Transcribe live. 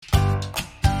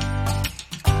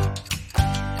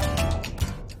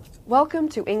Welcome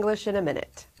to English in a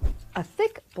Minute. A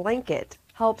thick blanket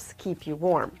helps keep you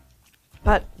warm.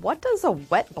 But what does a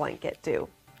wet blanket do?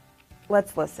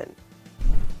 Let's listen.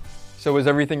 So is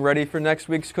everything ready for next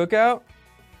week's cookout?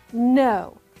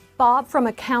 No. Bob from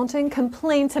accounting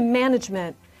complained to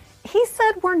management. He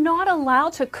said we're not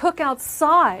allowed to cook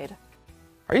outside.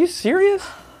 Are you serious?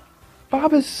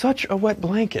 Bob is such a wet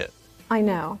blanket. I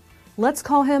know. Let's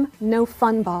call him No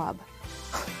Fun Bob.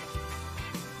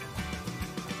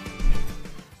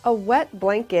 A wet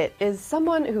blanket is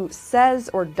someone who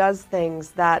says or does things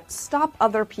that stop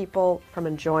other people from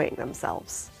enjoying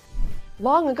themselves.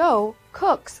 Long ago,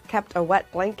 cooks kept a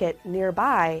wet blanket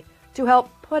nearby to help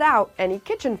put out any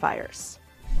kitchen fires.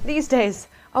 These days,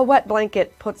 a wet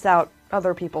blanket puts out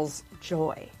other people's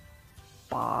joy.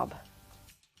 Bob.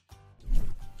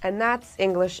 And that's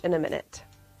English in a Minute.